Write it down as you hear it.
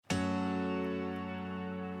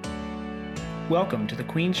Welcome to the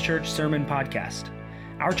Queens Church Sermon Podcast.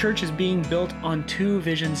 Our church is being built on two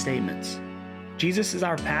vision statements. Jesus is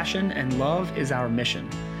our passion and love is our mission.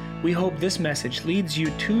 We hope this message leads you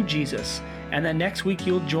to Jesus and that next week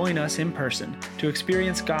you'll join us in person to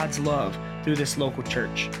experience God's love through this local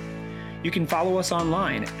church. You can follow us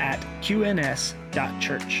online at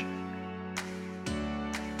qns.church.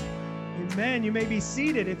 Amen. You may be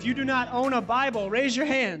seated. If you do not own a Bible, raise your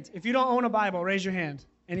hand. If you don't own a Bible, raise your hand.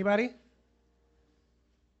 Anybody?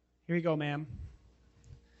 Here you go, ma'am.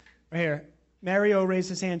 Right here. Mario raised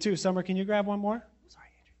his hand too. Summer, can you grab one more? Sorry,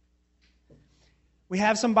 Andrew. We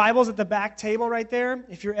have some Bibles at the back table right there.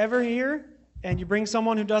 If you're ever here and you bring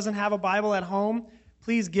someone who doesn't have a Bible at home,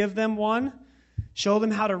 please give them one. Show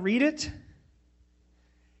them how to read it.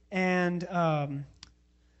 And I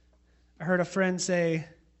heard a friend say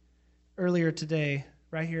earlier today,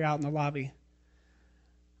 right here out in the lobby,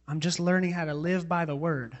 I'm just learning how to live by the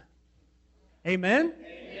Word. Amen?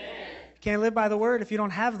 Amen. You can't live by the Word if you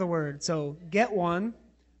don't have the Word. So get one,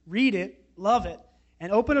 read it, love it,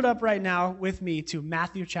 and open it up right now with me to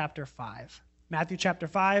Matthew chapter 5. Matthew chapter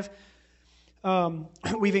 5.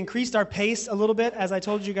 We've increased our pace a little bit, as I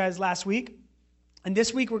told you guys last week. And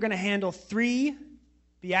this week we're going to handle 3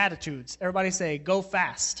 Beatitudes. Everybody say, go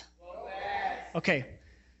fast. Go fast. Okay.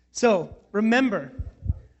 So remember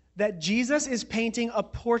that Jesus is painting a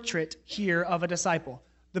portrait here of a disciple.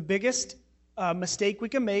 The biggest mistake we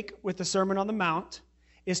can make with the Sermon on the Mount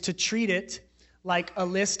is to treat it like a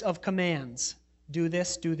list of commands. Do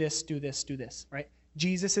this, do this, do this, do this, right?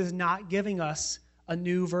 Jesus is not giving us a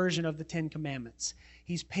new version of the 10 Commandments.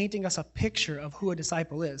 He's painting us a picture of who a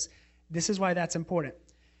disciple is. This is why that's important.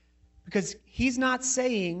 Because he's not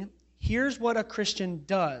saying, here's what a Christian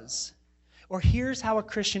does, or here's how a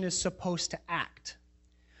Christian is supposed to act.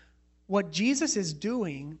 What Jesus is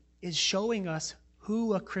doing is showing us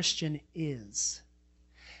who a Christian is.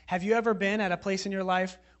 Have you ever been at a place in your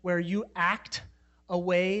life where you act a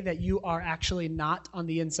way that you are actually not on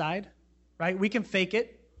the inside? Right? We can fake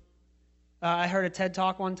it. I heard a TED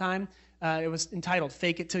Talk one time. It was entitled,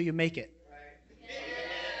 Fake It Till You Make It.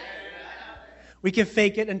 We can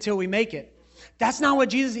fake it until we make it. That's not what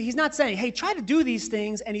Jesus, he's not saying, hey, try to do these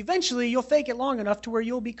things and eventually you'll fake it long enough to where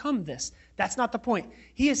you'll become this. That's not the point.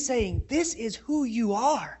 He is saying, this is who you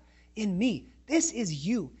are in me. This is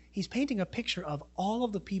you. He's painting a picture of all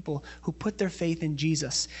of the people who put their faith in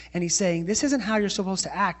Jesus. And he's saying, this isn't how you're supposed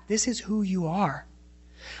to act. This is who you are.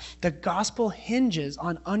 The gospel hinges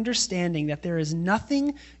on understanding that there is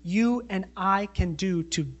nothing you and I can do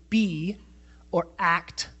to be or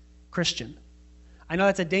act Christian. I know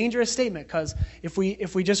that's a dangerous statement because if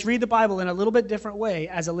we just read the Bible in a little bit different way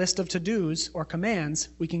as a list of to-dos or commands,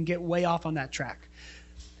 we can get way off on that track.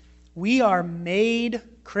 We are made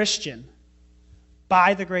Christian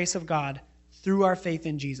by the grace of God through our faith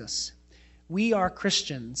in Jesus. We are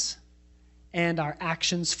Christians and our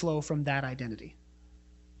actions flow from that identity.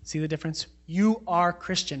 See the difference? You are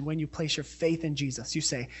Christian when you place your faith in Jesus. You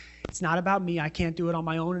say, it's not about me. I can't do it on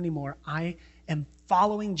my own anymore. I am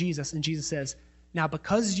following Jesus. And Jesus says, now,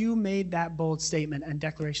 because you made that bold statement and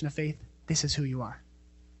declaration of faith, this is who you are.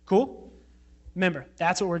 Cool? Remember,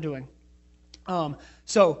 that's what we're doing.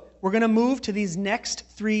 So we're going to move to these next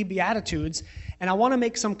 3 Beatitudes, and I want to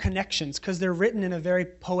make some connections because they're written in a very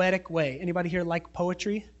poetic way. Anybody here like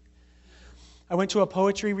poetry? I went to a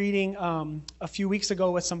poetry reading a few weeks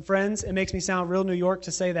ago with some friends. It makes me sound real New York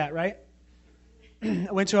to say that, right?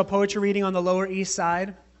 I went to a poetry reading on the Lower East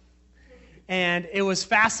Side. And it was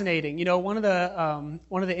fascinating. You know, one of the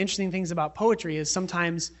interesting things about poetry is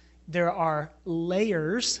sometimes there are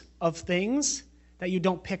layers of things that you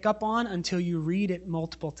don't pick up on until you read it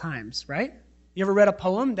multiple times, right? You ever read a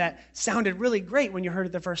poem that sounded really great when you heard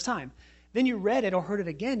it the first time? Then you read it or heard it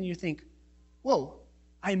again and you think, whoa,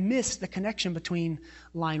 I missed the connection between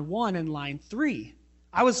line 1 and line 3.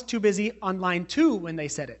 I was too busy on line 2 when they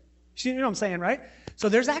said it. You know what I'm saying, right? So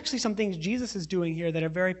there's actually some things Jesus is doing here that are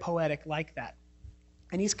very poetic like that.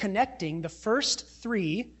 And he's connecting the first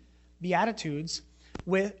 3 Beatitudes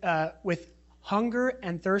with hunger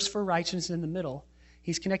and thirst for righteousness in the middle.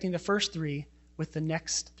 He's connecting the first 3 with the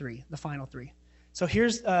next 3, the final 3. So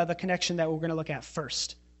here's the connection that we're going to look at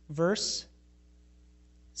first. Verse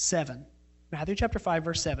 7. Matthew chapter 5,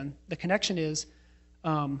 verse 7. The connection is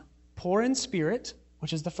poor in spirit,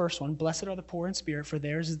 which is the first one. Blessed are the poor in spirit, for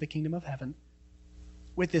theirs is the kingdom of heaven.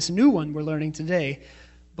 With this new one we're learning today,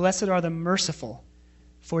 blessed are the merciful,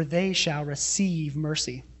 for they shall receive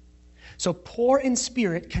mercy. So poor in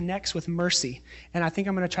spirit connects with mercy, and I think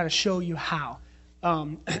I'm going to try to show you how.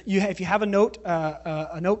 If you have a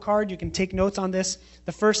note card, you can take notes on this.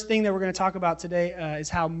 The first thing that we're going to talk about today is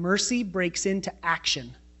how mercy breaks into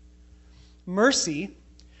action. Mercy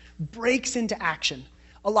breaks into action.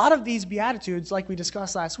 A lot of these Beatitudes, like we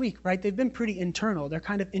discussed last week, right, they've been pretty internal. They're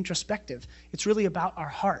kind of introspective. It's really about our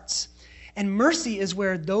hearts. And mercy is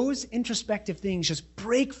where those introspective things just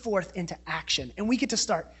break forth into action, and we get to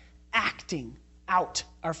start acting out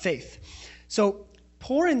our faith. So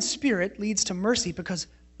poor in spirit leads to mercy because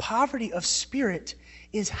poverty of spirit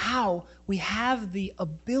is how we have the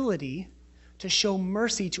ability to show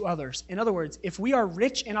mercy to others. In other words, if we are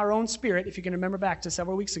rich in our own spirit, if you can remember back to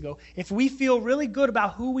several weeks ago, if we feel really good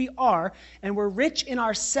about who we are and we're rich in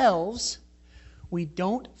ourselves, we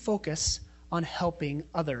don't focus on helping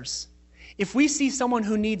others. If we see someone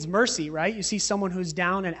who needs mercy, right? You see someone who's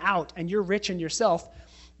down and out and you're rich in yourself,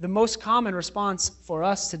 the most common response for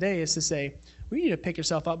us today is to say, well, you need to pick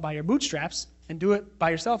yourself up by your bootstraps and do it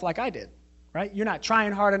by yourself like I did, right? You're not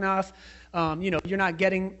trying hard enough. You're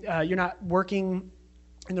not working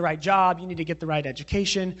in the right job. You need to get the right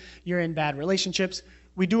education. You're in bad relationships.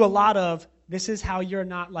 We do a lot of, this is how you're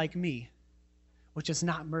not like me, which is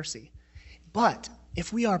not mercy. But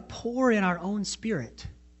if we are poor in our own spirit,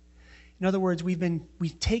 in other words,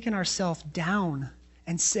 we've taken ourselves down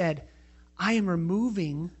and said, I am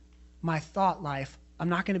removing my thought life. I'm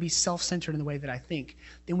not going to be self-centered in the way that I think.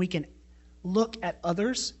 Then we can look at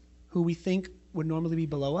others who we think would normally be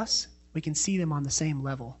below us. We can see them on the same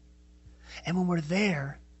level. And when we're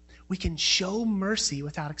there, we can show mercy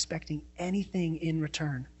without expecting anything in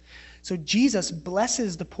return. So Jesus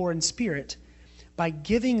blesses the poor in spirit by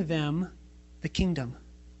giving them the kingdom.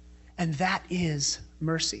 And that is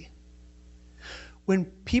mercy. When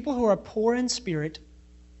people who are poor in spirit,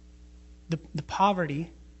 the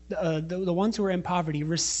ones who are in poverty,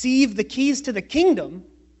 receive the keys to the kingdom,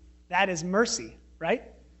 that is mercy, right?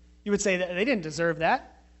 You would say that they didn't deserve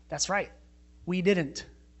that. That's right. We didn't.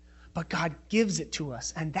 But God gives it to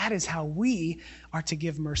us, and that is how we are to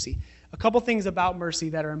give mercy. A couple things about mercy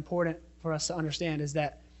that are important for us to understand is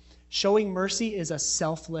that showing mercy is a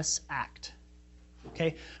selfless act.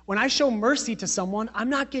 Okay? When I show mercy to someone, I'm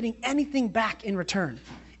not getting anything back in return.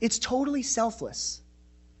 It's totally selfless.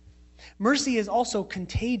 Mercy is also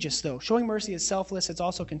contagious, though. Showing mercy is selfless, it's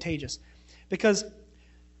also contagious. Because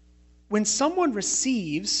when someone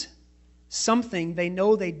receives something they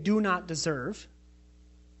know they do not deserve,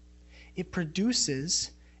 it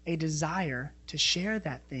produces a desire to share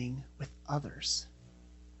that thing with others,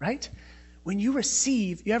 right? When you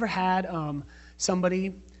receive, you ever had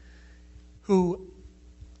somebody who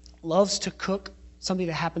loves to cook something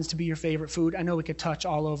that happens to be your favorite food? I know we could touch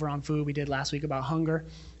all over on food. We did last week about hunger.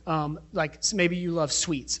 Like maybe you love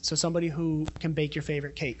sweets, so somebody who can bake your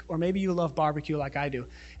favorite cake. Or maybe you love barbecue like I do,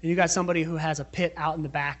 and you got somebody who has a pit out in the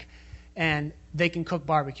back and they can cook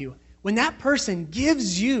barbecue. When that person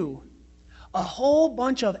gives you a whole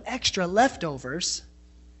bunch of extra leftovers,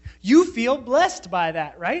 you feel blessed by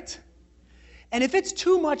that, right? And if it's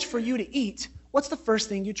too much for you to eat, what's the first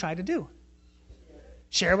thing you try to do?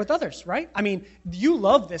 Share with others, right? I mean, you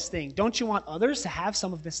love this thing. Don't you want others to have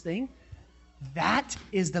some of this thing? That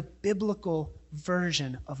is the biblical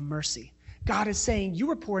version of mercy. God is saying, you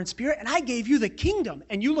were poor in spirit, and I gave you the kingdom.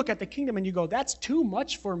 And you look at the kingdom and you go, that's too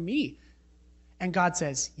much for me. And God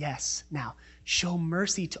says, yes, now, show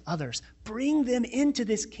mercy to others. Bring them into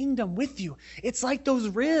this kingdom with you. It's like those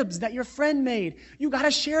ribs that your friend made. You got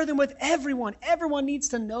to share them with everyone. Everyone needs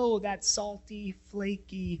to know that salty,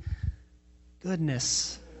 flaky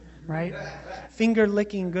goodness, right?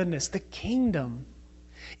 Finger-licking goodness. The kingdom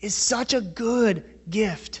is such a good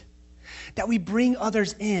gift that we bring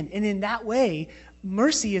others in. And in that way,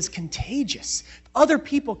 mercy is contagious. Other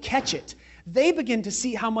people catch it. They begin to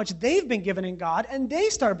see how much they've been given in God, and they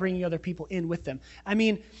start bringing other people in with them. I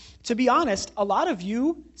mean, to be honest, a lot of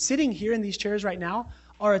you sitting here in these chairs right now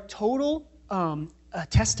are a total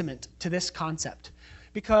testament to this concept.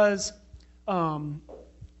 Because, when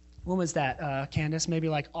was that, Candace? Maybe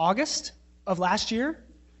like August of last year,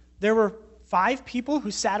 there were 5 people who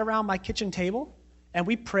sat around my kitchen table, and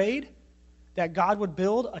we prayed that God would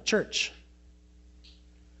build a church.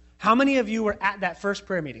 How many of you were at that first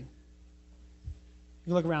prayer meeting?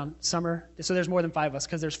 You look around, Summer. So there's more than 5 of us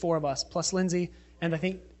because there's 4 of us, plus Lindsay, and I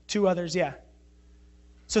think 2 others, yeah.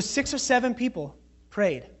 So 6 or 7 people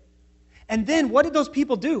prayed. And then what did those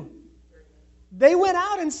people do? They went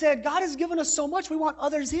out and said, God has given us so much, we want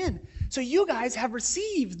others in. So you guys have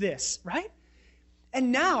received this, right?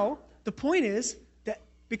 And now the point is that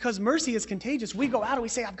because mercy is contagious, we go out and we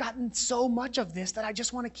say, I've gotten so much of this that I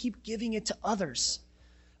just want to keep giving it to others.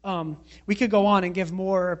 We could go on and give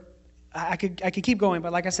more I could keep going,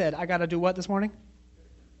 but like I said, I got to do what this morning?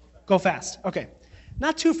 Go fast. Okay.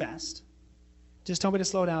 Not too fast. Just tell me to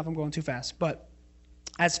slow down if I'm going too fast. But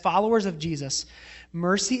as followers of Jesus,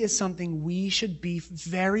 mercy is something we should be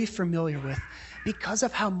very familiar with because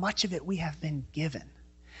of how much of it we have been given.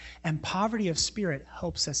 And poverty of spirit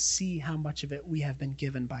helps us see how much of it we have been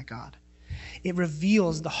given by God. It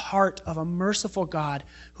reveals the heart of a merciful God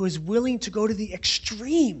who is willing to go to the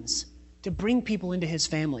extremes to bring people into his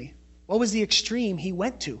family. What was the extreme he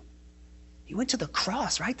went to? He went to the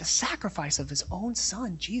cross, right? The sacrifice of his own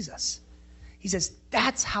son, Jesus. He says,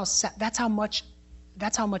 that's how much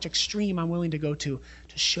extreme I'm willing to go to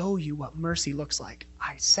show you what mercy looks like.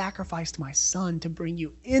 I sacrificed my son to bring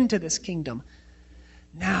you into this kingdom.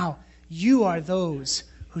 Now, you are those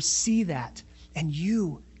who see that, and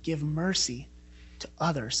you give mercy to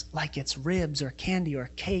others, like it's ribs or candy or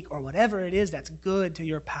cake or whatever it is that's good to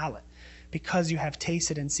your palate. Because you have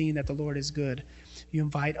tasted and seen that the Lord is good, you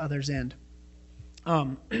invite others in.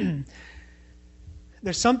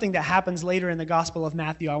 There's something that happens later in the Gospel of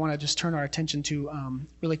Matthew I want to just turn our attention to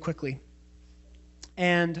really quickly.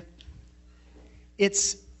 And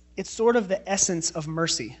it's sort of the essence of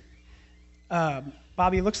mercy.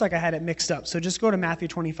 Bobby, it looks like I had it mixed up. So just go to Matthew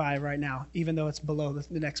 25 right now, even though it's below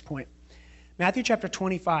the next point. Matthew chapter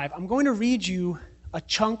 25. I'm going to read you a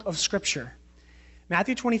chunk of Scripture.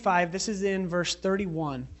 Matthew 25, this is in verse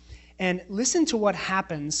 31. And listen to what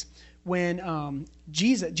happens when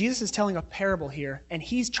Jesus is telling a parable here, and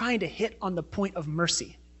he's trying to hit on the point of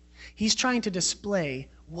mercy. He's trying to display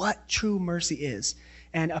what true mercy is.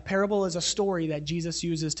 And a parable is a story that Jesus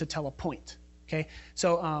uses to tell a point. Okay?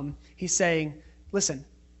 So he's saying, listen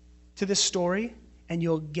to this story, and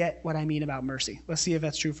you'll get what I mean about mercy. Let's see if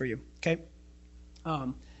that's true for you. Okay?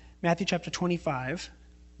 Matthew chapter 25.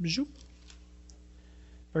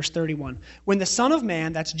 Verse 31, when the Son of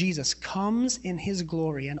Man, that's Jesus, comes in his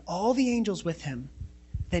glory and all the angels with him,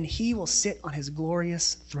 then he will sit on his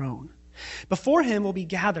glorious throne. Before him will be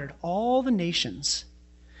gathered all the nations,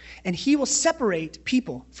 and he will separate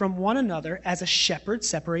people from one another as a shepherd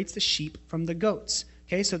separates the sheep from the goats.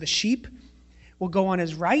 Okay, so the sheep will go on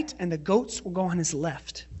his right and the goats will go on his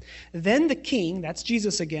left. Then the king, that's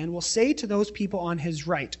Jesus again, will say to those people on his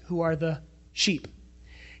right, who are the sheep,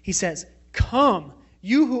 he says, "Come,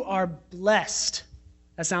 you who are blessed."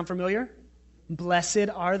 That sound familiar? Blessed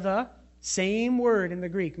are the same word in the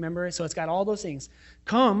Greek, remember? So it's got all those things.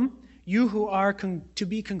 Come, you who are to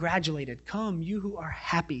be congratulated. Come, you who are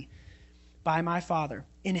happy by my Father.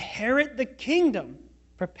 Inherit the kingdom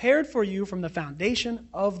prepared for you from the foundation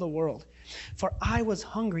of the world. For I was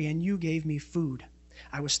hungry, and you gave me food.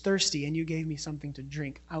 I was thirsty, and you gave me something to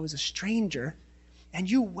drink. I was a stranger, and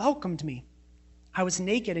you welcomed me. I was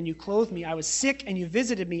naked, and you clothed me. I was sick, and you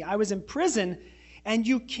visited me. I was in prison, and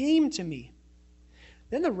you came to me.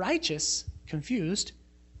 Then the righteous, confused,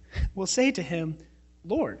 will say to him,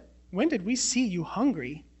 Lord, when did we see you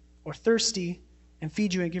hungry or thirsty and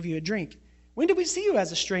feed you and give you a drink? When did we see you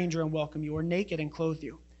as a stranger and welcome you, or naked and clothe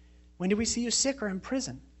you? When did we see you sick or in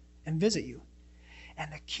prison and visit you?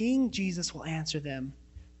 And the King Jesus will answer them,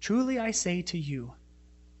 truly I say to you,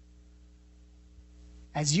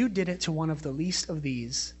 as you did it to one of the least of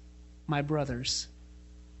these, my brothers,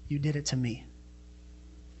 you did it to me.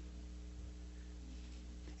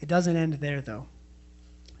 It doesn't end there, though.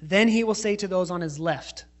 Then he will say to those on his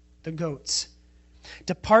left, the goats,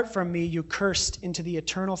 depart from me, you cursed, into the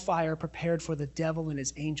eternal fire prepared for the devil and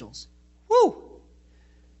his angels. Woo!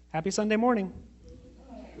 Happy Sunday morning.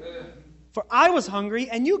 For I was hungry,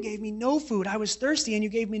 and you gave me no food. I was thirsty, and you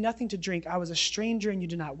gave me nothing to drink. I was a stranger, and you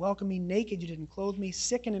did not welcome me. Naked, you didn't clothe me.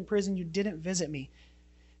 Sick and in prison, you didn't visit me.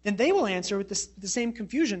 Then they will answer with the same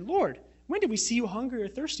confusion, Lord, when did we see you hungry or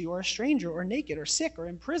thirsty, or a stranger, or naked, or sick, or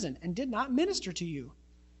in prison, and did not minister to you?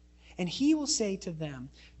 And he will say to them,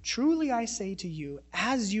 truly I say to you,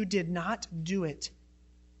 as you did not do it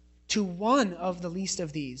to one of the least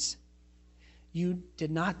of these, you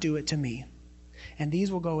did not do it to me. And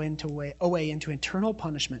these will go away into eternal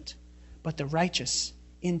punishment, but the righteous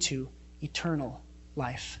into eternal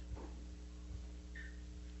life.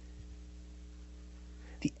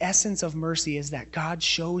 The essence of mercy is that God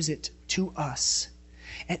shows it to us,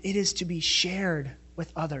 and it is to be shared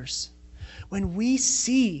with others. When we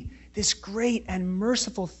see this great and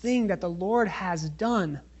merciful thing that the Lord has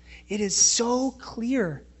done, it is so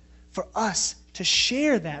clear for us to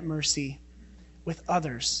share that mercy with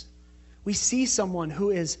others. We see someone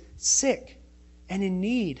who is sick and in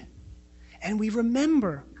need, and we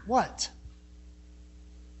remember what?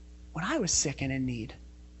 When I was sick and in need.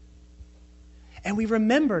 And we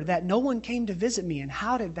remember that no one came to visit me, and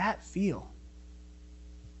how did that feel?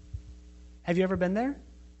 Have you ever been there?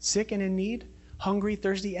 Sick and in need? Hungry,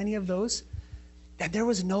 thirsty, any of those? That there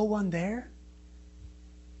was no one there?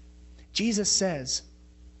 Jesus says,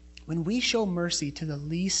 when we show mercy to the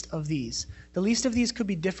least of these could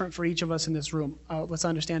be different for each of us in this room. Let's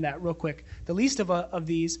understand that real quick. The least of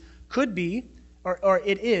these could be, or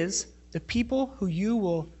it is, the people who you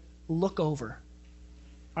will look over.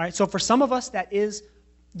 All right, so for some of us, that is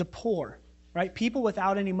the poor, right? People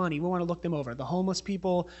without any money, we want to look them over. The homeless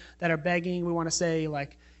people that are begging, we want to say,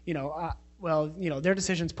 like, their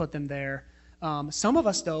decisions put them there. Some of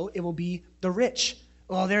us, though, it will be the rich.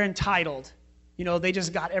 Well, they're entitled. They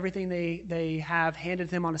just got everything they have handed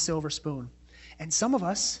to them on a silver spoon. And some of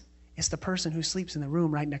us, it's the person who sleeps in the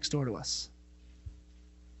room right next door to us.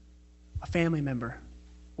 A family member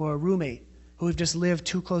or a roommate who we've just lived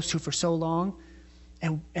too close to for so long.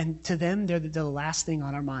 And to them, they're the last thing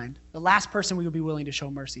on our mind. The last person we would be willing to show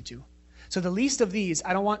mercy to. So the least of these,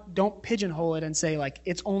 don't pigeonhole it and say, like,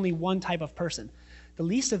 it's only one type of person. The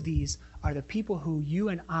least of these are the people who you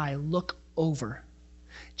and I look over.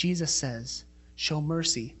 Jesus says, show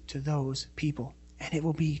mercy to those people, and it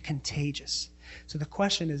will be contagious. So the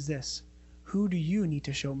question is this: who do you need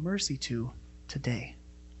to show mercy to today?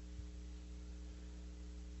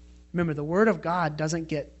 Remember, the word of God doesn't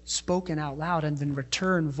get spoken out loud and then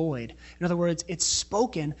return void. In other words, it's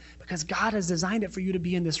spoken because God has designed it for you to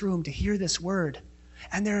be in this room, to hear this word.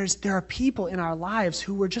 And there are people in our lives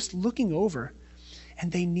who we're just looking over, and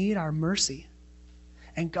they need our mercy.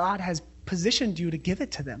 And God has positioned you to give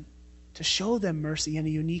it to them, to show them mercy in a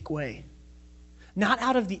unique way. Not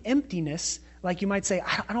out of the emptiness, like you might say,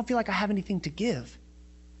 I don't feel like I have anything to give.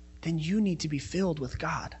 Then you need to be filled with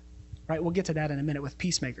God. Right? We'll get to that in a minute with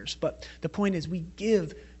peacemakers. But the point is, we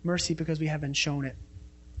give mercy because we have been shown it.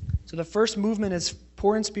 So the first movement is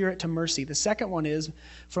poor in spirit to mercy. The second one is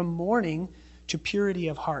from mourning to purity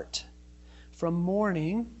of heart. From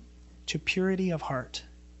mourning to purity of heart.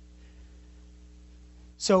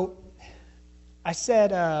 So I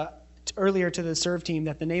said earlier to the serve team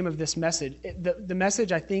that the name of this message, the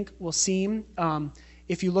message I think will seem,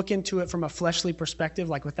 if you look into it from a fleshly perspective,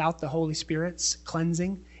 like without the Holy Spirit's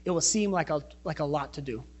cleansing, it will seem like a lot to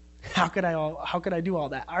do. How could I do all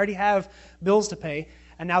that? I already have bills to pay,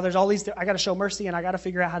 and now there's all these, I got to show mercy, and I got to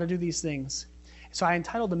figure out how to do these things. So I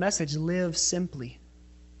entitled the message, Live Simply.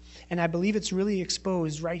 And I believe it's really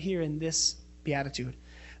exposed right here in this beatitude.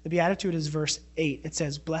 The beatitude is verse 8. It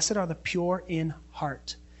says, blessed are the pure in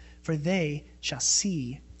heart, for they shall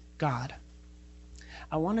see God.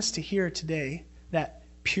 I want us to hear today that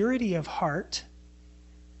purity of heart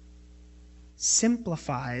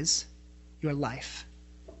simplifies your life.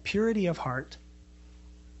 Purity of heart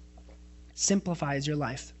simplifies your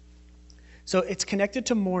life. So it's connected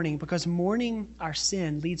to mourning because mourning our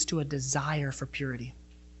sin leads to a desire for purity.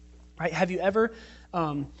 Right? Have you ever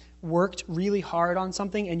worked really hard on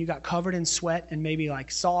something and you got covered in sweat and maybe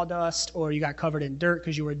like sawdust, or you got covered in dirt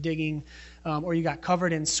because you were digging, or you got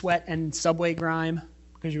covered in sweat and subway grime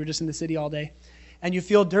because you were just in the city all day, and you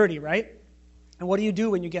feel dirty, right? And what do you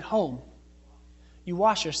do when you get home? You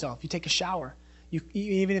wash yourself. You take a shower.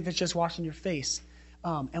 Even if it's just washing your face.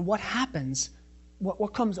 And what happens?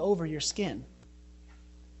 What comes over your skin?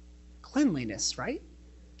 Cleanliness, right?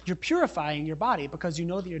 You're purifying your body because you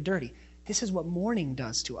know that you're dirty. This is what mourning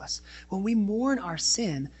does to us. When we mourn our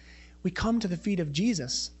sin, we come to the feet of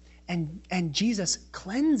Jesus, and Jesus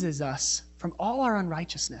cleanses us from all our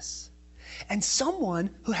unrighteousness. And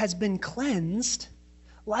someone who has been cleansed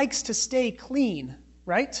likes to stay clean,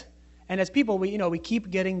 right? And as people, we keep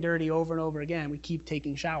getting dirty over and over again. We keep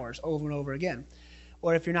taking showers over and over again.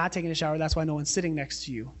 Or if you're not taking a shower, that's why no one's sitting next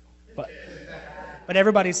to you. But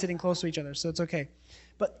everybody's sitting close to each other, so it's okay.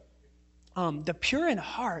 But the pure in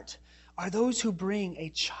heart are those who bring a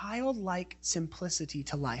childlike simplicity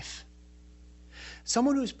to life.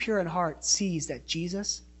 Someone who's pure in heart sees that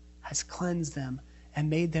Jesus has cleansed them and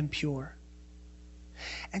made them pure.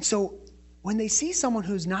 And so when they see someone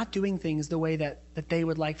who's not doing things the way that they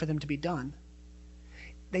would like for them to be done,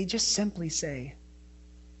 they just simply say,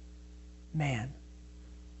 man,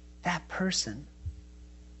 that person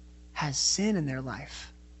has sin in their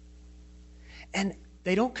life. And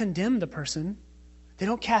they don't condemn the person. They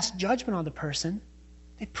don't cast judgment on the person.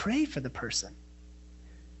 They pray for the person.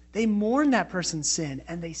 They mourn that person's sin,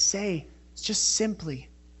 and they say, just simply,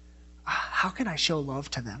 how can I show love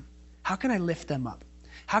to them? How can I lift them up?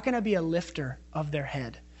 How can I be a lifter of their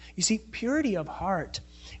head? You see, purity of heart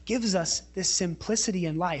gives us this simplicity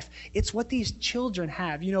in life. It's what these children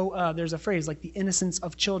have. There's a phrase like the innocence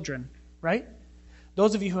of children, right?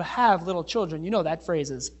 Those of you who have little children, you know that phrase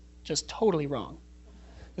is just totally wrong.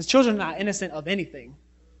 Because children are not innocent of anything.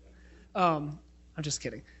 I'm just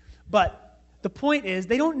kidding. But the point is,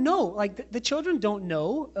 they don't know. Like, the children don't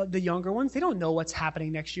know, the younger ones, they don't know what's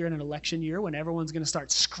happening next year in an election year when everyone's going to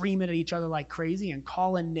start screaming at each other like crazy and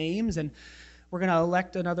calling names, and we're going to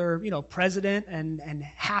elect another, president, and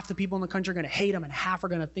half the people in the country are going to hate him and half are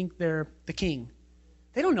going to think they're the king.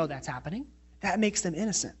 They don't know that's happening. That makes them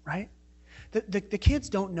innocent, right? The kids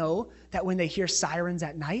don't know that when they hear sirens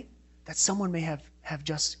at night, that someone may have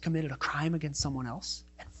just committed a crime against someone else,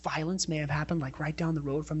 and violence may have happened like right down the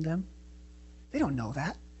road from them. They don't know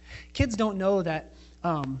that. Kids don't know that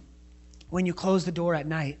when you close the door at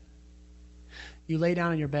night, you lay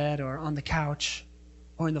down in your bed or on the couch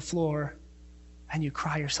or in the floor and you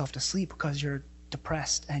cry yourself to sleep because you're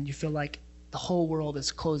depressed and you feel like the whole world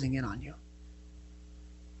is closing in on you.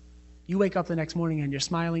 You wake up the next morning and you're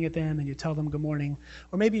smiling at them and you tell them good morning,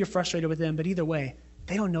 or maybe you're frustrated with them, but either way,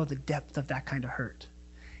 they don't know the depth of that kind of hurt.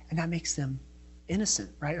 And that makes them innocent,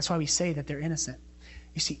 right? That's why we say that they're innocent.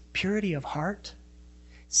 You see, purity of heart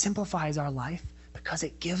simplifies our life because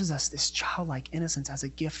it gives us this childlike innocence as a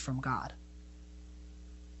gift from God.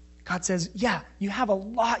 God says, yeah, you have a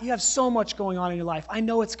lot, you have so much going on in your life. I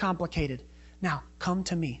know it's complicated. Now, come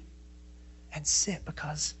to me and sit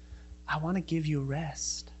because I want to give you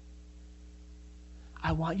rest.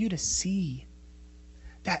 I want you to see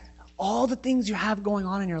that all the things you have going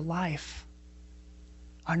on in your life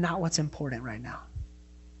are not what's important right now.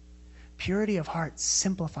 Purity of heart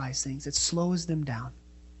simplifies things. It slows them down.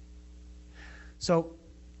 So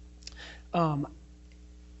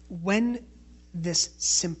when this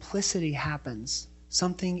simplicity happens,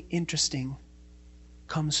 something interesting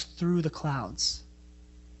comes through the clouds.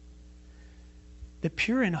 The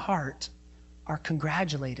pure in heart are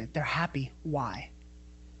congratulated. They're happy. Why?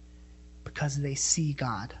 Because they see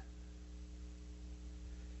God.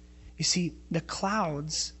 You see, the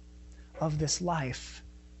clouds of this life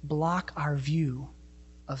block our view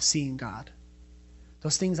of seeing God.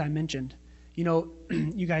 Those things I mentioned,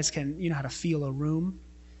 you guys can, how to feel a room.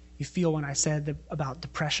 You feel when I said about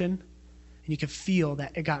depression, and you can feel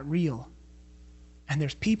that it got real. And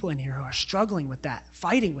there's people in here who are struggling with that,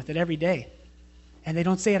 fighting with it every day. And they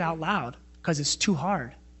don't say it out loud because it's too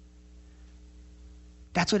hard.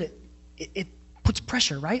 That's what it puts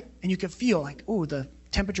pressure, right? And you can feel like, oh, the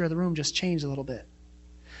temperature of the room just changed a little bit.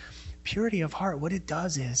 Purity of heart, what it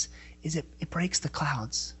does is it breaks the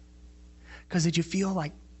clouds. Because did you feel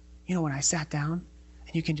like, when I sat down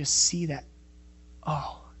and you can just see that,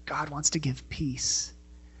 oh, God wants to give peace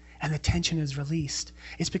and the tension is released.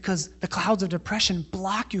 It's because the clouds of depression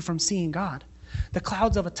block you from seeing God. The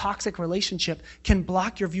clouds of a toxic relationship can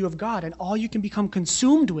block your view of God, and all you can become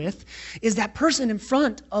consumed with is that person in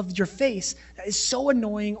front of your face that is so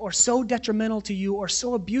annoying or so detrimental to you or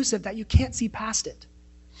so abusive that you can't see past it.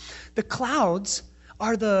 The clouds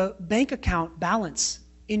are the bank account balance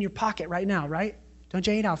in your pocket right now, right? Don't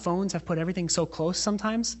you hate how phones have put everything so close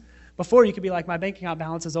sometimes? Before you could be like, my bank account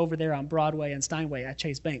balance is over there on Broadway and Steinway at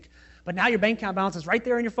Chase Bank. But now your bank account balance is right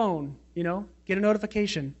there on your phone, get a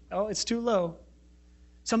notification. Oh, it's too low.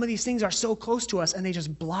 Some of these things are so close to us and they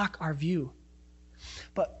just block our view.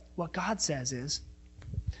 But what God says is,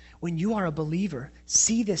 when you are a believer,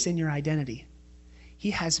 see this in your identity. He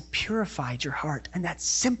has purified your heart, and that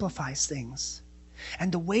simplifies things.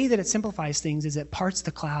 And the way that it simplifies things is it parts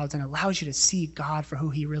the clouds and allows you to see God for who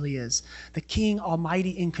he really is, the King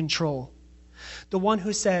Almighty in control. The one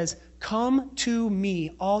who says, come to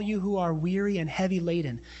me, all you who are weary and heavy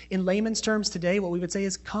laden. In layman's terms today, what we would say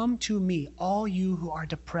is, come to me, all you who are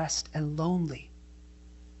depressed and lonely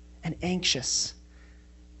and anxious.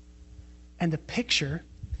 And the picture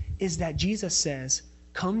is that Jesus says,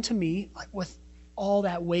 come to me with all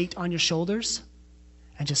that weight on your shoulders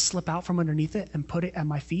and just slip out from underneath it and put it at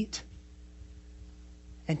my feet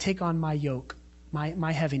and take on my yoke,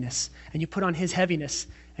 my heaviness. And you put on his heaviness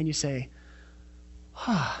and you say,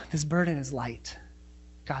 this burden is light.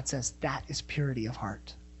 God says that is purity of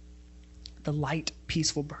heart. The light,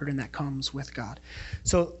 peaceful burden that comes with God.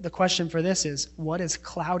 So the question for this is, what is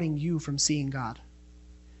clouding you from seeing God?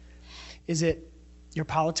 Is it your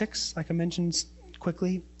politics, like I mentioned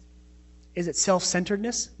quickly? Is it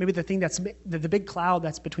self-centeredness? Maybe the thing that's the big cloud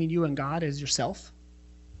that's between you and God is yourself.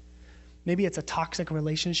 Maybe it's a toxic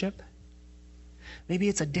relationship. Maybe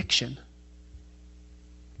it's addiction,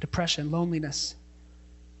 depression, loneliness.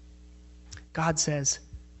 God says,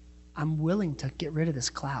 I'm willing to get rid of this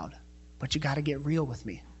cloud, but you got to get real with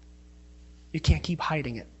me. You can't keep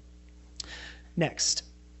hiding it. Next,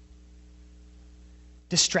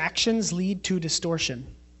 distractions lead to distortion.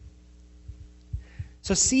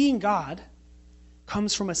 So seeing God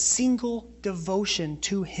comes from a single devotion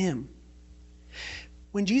to him.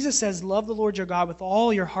 When Jesus says, love the Lord your God with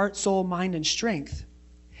all your heart, soul, mind, and strength,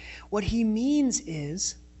 what he means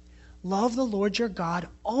is love the Lord your God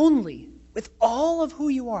only with all of who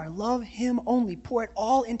you are. Love him only. Pour it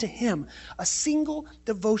all into him. A single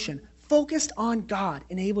devotion focused on God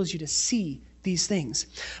enables you to see these things.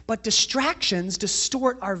 But distractions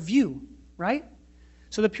distort our view, right?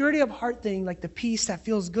 So the purity of heart thing, like the peace that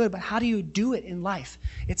feels good, but how do you do it in life?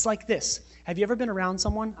 It's like this. Have you ever been around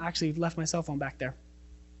someone? I actually left my cell phone back there.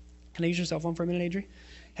 Can I use your cell phone for a minute, Adri?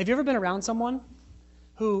 Have you ever been around someone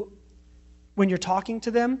who, when you're talking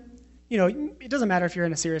to them, you know, it doesn't matter if you're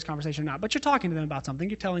in a serious conversation or not, but you're talking to them about something,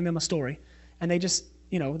 you're telling them a story, and they just,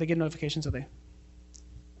 you know, they get a notification, so they...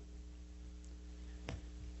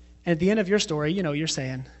 And at the end of your story, you know, you're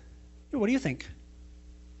saying, what do you think?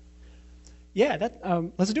 Yeah,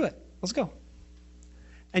 let's do it. Let's go.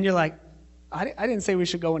 And you're like, I didn't say we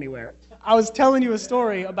should go anywhere. I was telling you a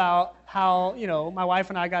story about how, you know, my wife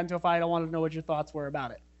and I got into a fight. I wanted to know what your thoughts were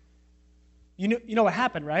about it. You know what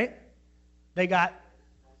happened, right? They got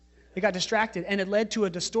distracted, and it led to a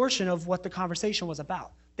distortion of what the conversation was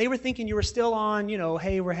about. They were thinking you were still on, you know,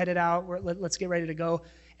 hey, we're headed out, let's get ready to go.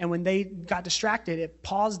 And when they got distracted, it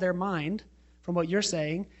paused their mind from what you're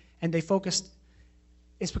saying, and they focused.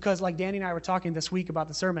 It's because, like Danny and I were talking this week about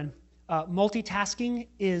the sermon, multitasking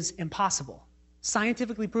is impossible.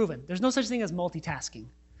 Scientifically proven. There's no such thing as multitasking.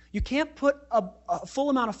 You can't put a full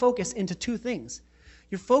amount of focus into two things.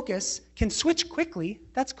 Your focus can switch quickly,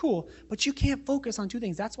 that's cool, but you can't focus on two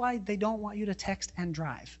things. That's why they don't want you to text and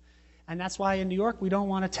drive. And that's why in New York, we don't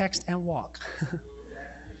want to text and walk.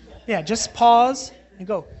 Yeah, just pause and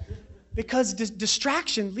go. Because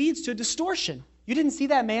distraction leads to distortion. You didn't see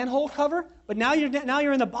that manhole cover, but now you're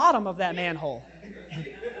in the bottom of that manhole,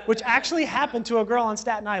 which actually happened to a girl on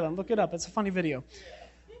Staten Island. Look it up. It's a funny video.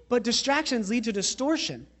 But distractions lead to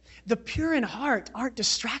distortion. The pure in heart aren't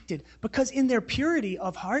distracted because in their purity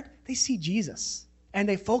of heart, they see Jesus and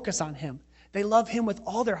they focus on him. They love him with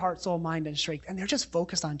all their heart, soul, mind, and strength, and they're just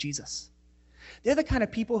focused on Jesus. They're the kind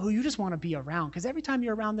of people who you just want to be around because every time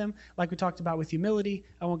you're around them, like we talked about with humility,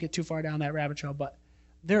 I won't get too far down that rabbit trail, but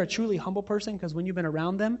they're a truly humble person because when you've been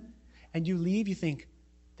around them and you leave, you think,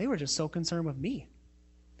 they were just so concerned with me.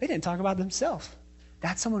 They didn't talk about themselves.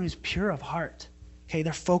 That's someone who's pure of heart. Okay,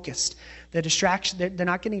 they're focused. They're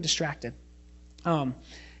not getting distracted. And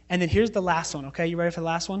then here's the last one, okay? You ready for the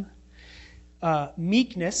last one?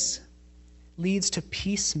 Meekness leads to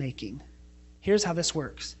peacemaking. Here's how this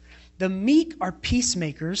works. The meek are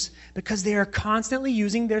peacemakers because they are constantly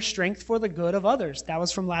using their strength for the good of others. That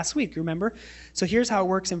was from last week, remember? So here's how it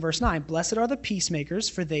works in verse 9. Blessed are the peacemakers,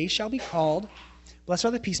 for they shall be called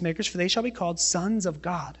sons of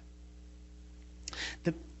God.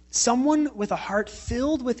 Someone with a heart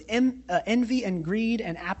filled with envy and greed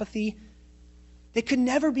and apathy, they could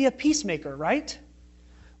never be a peacemaker, right?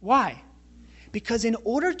 Why? Because in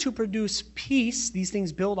order to produce peace, these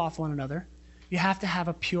things build off one another, you have to have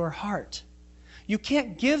a pure heart. You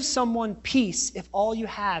can't give someone peace if all you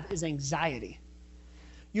have is anxiety.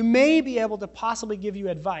 You may be able to possibly give you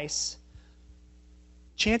advice.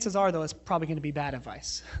 Chances are, though, it's probably going to be bad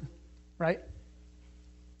advice, right?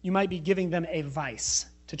 You might be giving them a vice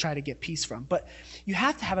to try to get peace from. But you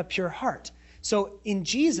have to have a pure heart. So in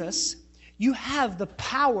Jesus, you have the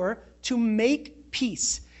power to make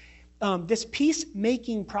peace. This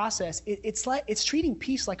peacemaking process, it's treating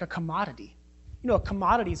peace like a commodity. You know,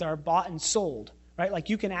 commodities are bought and sold, right? Like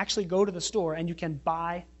you can actually go to the store and you can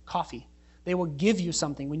buy coffee. They will give you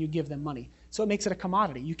something when you give them money. So it makes it a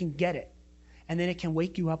commodity. You can get it. And then it can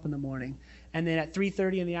wake you up in the morning. And then at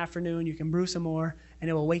 3:30 in the afternoon, you can brew some more and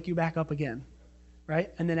it will wake you back up again.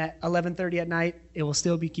 Right? And then at 11:30 at night, it will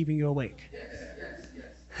still be keeping you awake.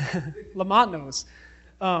 Yes. Lamont knows.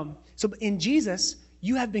 So in Jesus,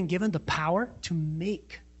 you have been given the power to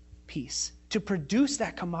make peace, to produce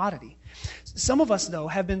that commodity. Some of us, though,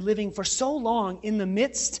 have been living for so long in the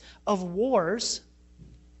midst of wars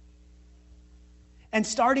and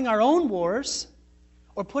starting our own wars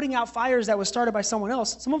or putting out fires that were started by someone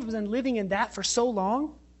else. Some of us have been living in that for so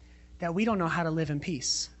long that we don't know how to live in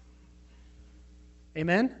peace.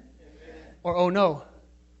 Amen? Amen. Or oh no.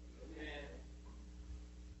 Amen.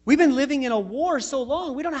 We've been living in a war so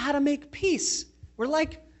long, we don't know how to make peace. We're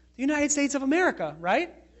like the United States of America,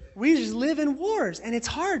 right? We just live in wars, and it's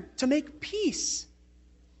hard to make peace.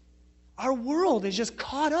 Our world is just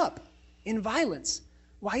caught up in violence.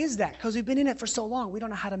 Why is that? Because we've been in it for so long, we don't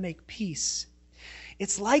know how to make peace.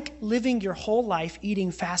 It's like living your whole life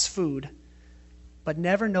eating fast food, but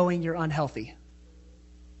never knowing you're unhealthy.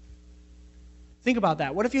 Think about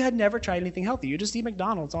that. What if you had never tried anything healthy? You just eat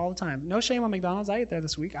McDonald's all the time. No shame on McDonald's. I ate there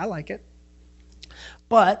this week. I like it.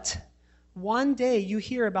 But one day you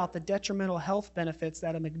hear about the detrimental health benefits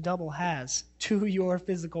that a McDouble has to your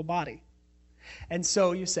physical body. And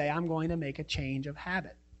so you say, I'm going to make a change of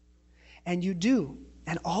habit. And you do.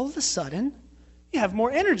 And all of a sudden, you have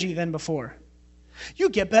more energy than before. You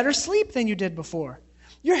get better sleep than you did before.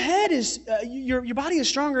 Your head is, your body is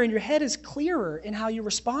stronger and your head is clearer in how you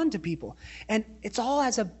respond to people. And it's all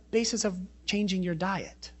as a basis of changing your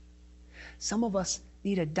diet. Some of us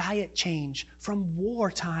need a diet change from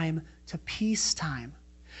wartime to peacetime.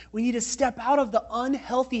 We need to step out of the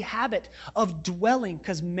unhealthy habit of dwelling,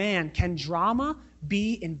 because man, can drama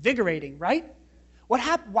be invigorating, right?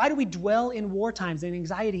 Why do we dwell in war times and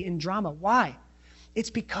anxiety and drama? Why? It's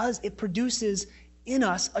because it produces in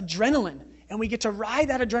us adrenaline, and we get to ride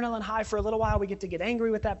that adrenaline high for a little while. We get to get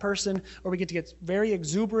angry with that person, or we get to get very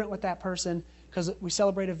exuberant with that person because we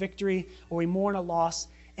celebrate a victory or we mourn a loss,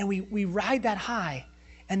 and we ride that high,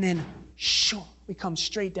 and then shoo, we come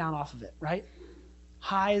straight down off of it, right?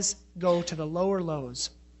 Highs go to the lower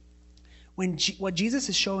lows. What Jesus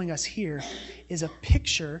is showing us here is a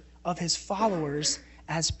picture of his followers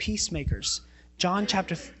as peacemakers. John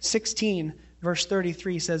chapter 16, verse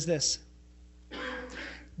 33 says this.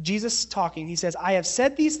 Jesus talking, he says, I have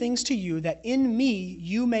said these things to you that in me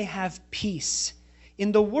you may have peace.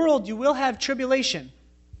 In the world you will have tribulation.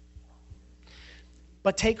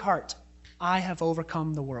 But take heart, I have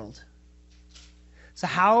overcome the world. So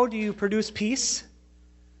how do you produce peace?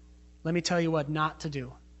 Let me tell you what not to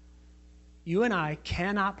do. You and I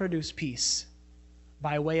cannot produce peace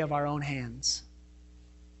by way of our own hands.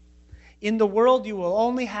 In the world you will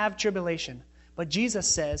only have tribulation. But Jesus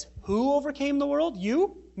says, who overcame the world?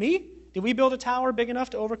 You? Me? Did we build a tower big enough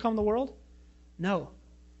to overcome the world? No.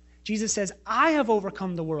 Jesus says, I have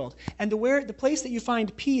overcome the world. And the place that you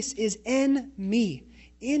find peace is in me.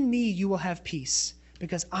 In me you will have peace,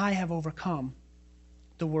 because I have overcome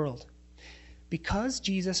the world. Because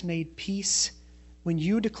Jesus made peace when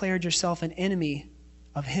you declared yourself an enemy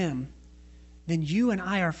of him, then you and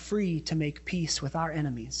I are free to make peace with our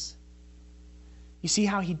enemies. You see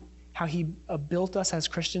how he built us as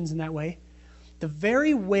Christians in that way? The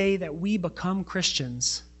very way that we become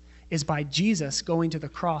Christians is by Jesus going to the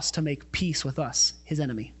cross to make peace with us, his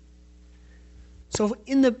enemy. So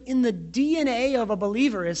in the DNA of a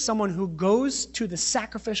believer is someone who goes to the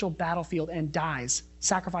sacrificial battlefield and dies,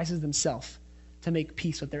 sacrifices themselves to make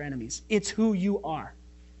peace with their enemies. It's who you are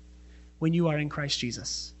when you are in Christ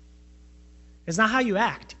Jesus. It's not how you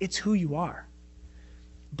act, it's who you are.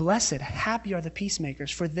 Blessed, happy are the peacemakers,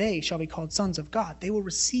 for they shall be called sons of God. They will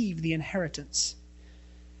receive the inheritance.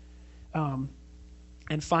 And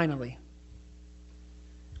finally,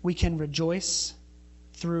 we can rejoice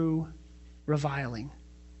through reviling.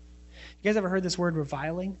 You guys ever heard this word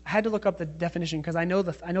reviling? I had to look up the definition because I know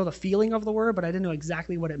the feeling of the word, but I didn't know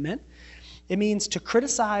exactly what it meant. It means to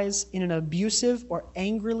criticize in an abusive or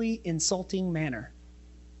angrily insulting manner.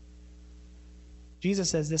 Jesus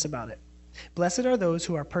says this about it. Blessed are those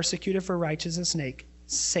who are persecuted for righteousness'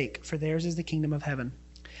 sake, for theirs is the kingdom of heaven.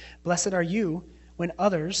 Blessed are you when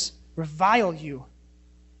others revile you,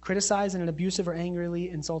 criticize in an abusive or angrily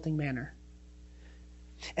insulting manner,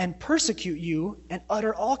 and persecute you and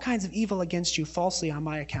utter all kinds of evil against you falsely on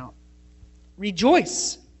my account.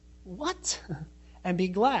 Rejoice. What? And be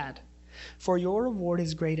glad, for your reward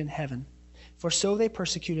is great in heaven, for so they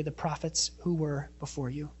persecuted the prophets who were before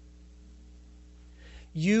you.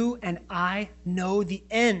 You and I know the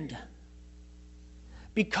end.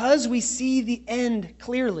 Because we see the end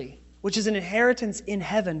clearly, which is an inheritance in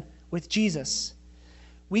heaven with Jesus,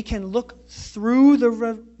 we can look through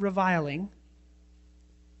the reviling,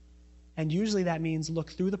 and usually that means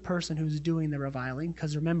look through the person who's doing the reviling,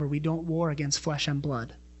 because remember, we don't war against flesh and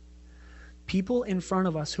blood. People in front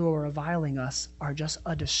of us who are reviling us are just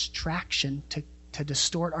a distraction to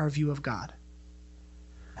distort our view of God.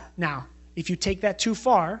 Now, if you take that too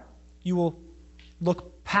far, you will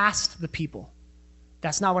look past the people.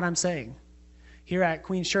 That's not what I'm saying. Here at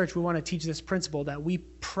Queen's Church, we want to teach this principle that we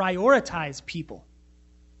prioritize people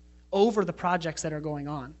over the projects that are going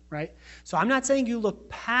on, right? So I'm not saying you look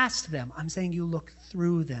past them. I'm saying you look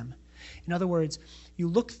through them. In other words, you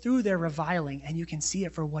look through their reviling and you can see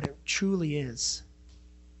it for what it truly is.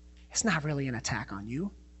 It's not really an attack on you.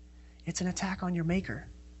 It's an attack on your Maker.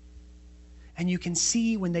 And you can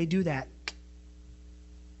see when they do that,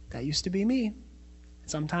 that used to be me.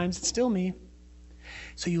 Sometimes it's still me.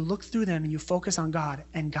 So you look through them and you focus on God,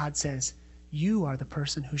 and God says, you are the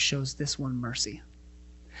person who shows this one mercy.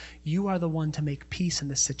 You are the one to make peace in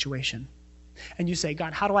this situation. And you say,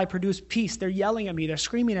 God, how do I produce peace? They're yelling at me. They're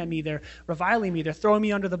screaming at me. They're reviling me. They're throwing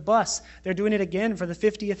me under the bus. They're doing it again for the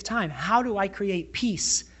 50th time. How do I create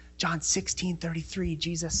peace? John 16:33,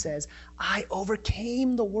 Jesus says, I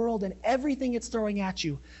overcame the world and everything it's throwing at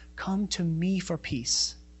you. Come to me for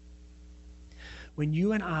peace. When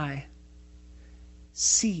you and I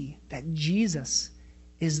see that Jesus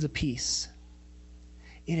is the peace,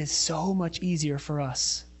 it is so much easier for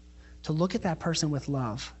us to look at that person with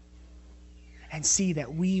love and see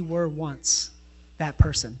that we were once that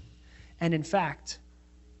person. And in fact,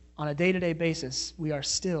 on a day-to-day basis, we are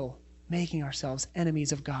still making ourselves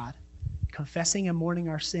enemies of God, confessing and mourning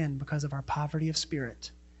our sin because of our poverty of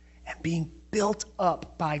spirit, and being built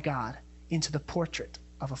up by God into the portrait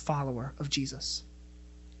of a follower of Jesus.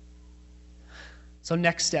 So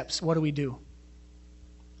next steps, what do we do?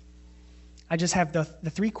 I just have the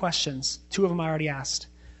three questions. Two of them I already asked.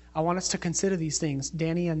 I want us to consider these things.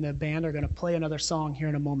 Danny and the band are going to play another song here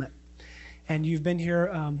in a moment. And you've been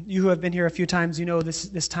here, you who have been here a few times, you know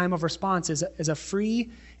this time of response is a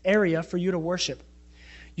free area for you to worship.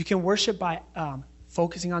 You can worship by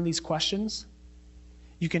focusing on these questions.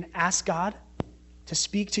 You can ask God to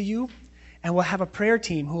speak to you, and we'll have a prayer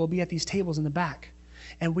team who will be at these tables in the back.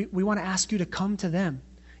 And we want to ask you to come to them.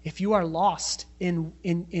 If you are lost in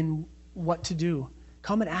what to do,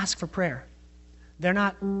 come and ask for prayer. They're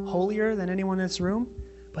not holier than anyone in this room,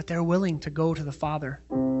 but they're willing to go to the Father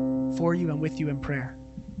for you and with you in prayer.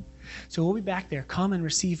 So we'll be back there. Come and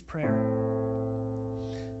receive prayer.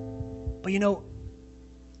 But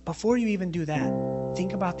before you even do that,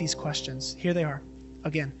 think about these questions. Here they are.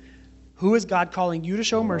 Again, who is God calling you to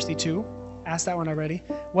show mercy to? Ask that one already.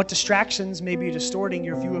 What distractions may be distorting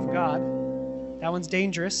your view of God? That one's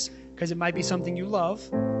dangerous because it might be something you love.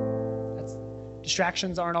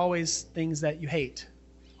 Distractions aren't always things that you hate,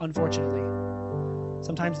 unfortunately.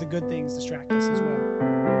 Sometimes the good things distract us as well.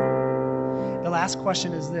 The last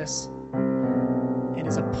question is this, and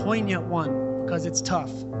it's a poignant one because it's tough.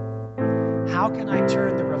 How can I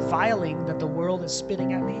turn the reviling that the world is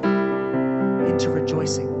spitting at me into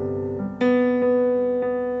rejoicing?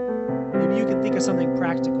 Maybe you can think of something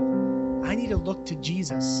practical. I need to look to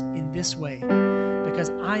Jesus in this way because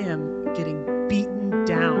I am getting beaten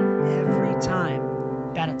down every time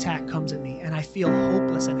that attack comes at me and I feel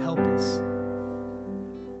hopeless and helpless.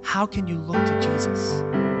 How can you look to Jesus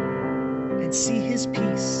and see his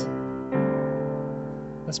peace?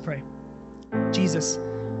 Let's pray. Jesus,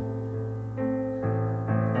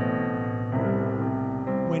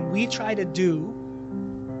 when we try to do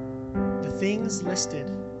the things listed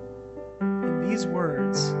in these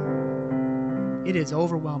words, it is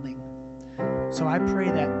overwhelming. So I pray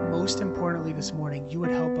that most importantly this morning, you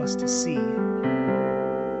would help us to see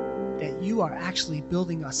that you are actually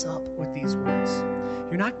building us up with these words.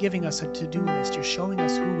 You're not giving us a to-do list. You're showing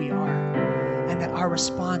us who we are, and that our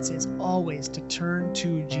response is always to turn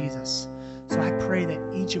to Jesus. So I pray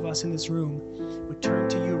that each of us in this room would turn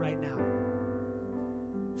to you right now.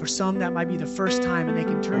 For some, that might be the first time, and they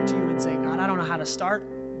can turn to you and say, God, I don't know how to start,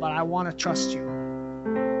 but I want to trust you.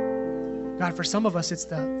 God, for some of us, it's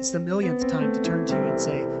the millionth time to turn to you and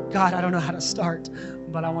say, God, I don't know how to start,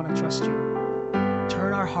 but I want to trust you.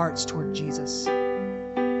 Turn our hearts toward Jesus.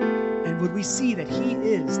 And would we see that he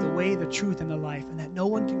is the way, the truth, and the life, and that no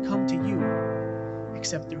one can come to you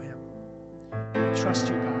except through him. We trust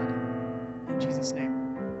you, God. In Jesus' name.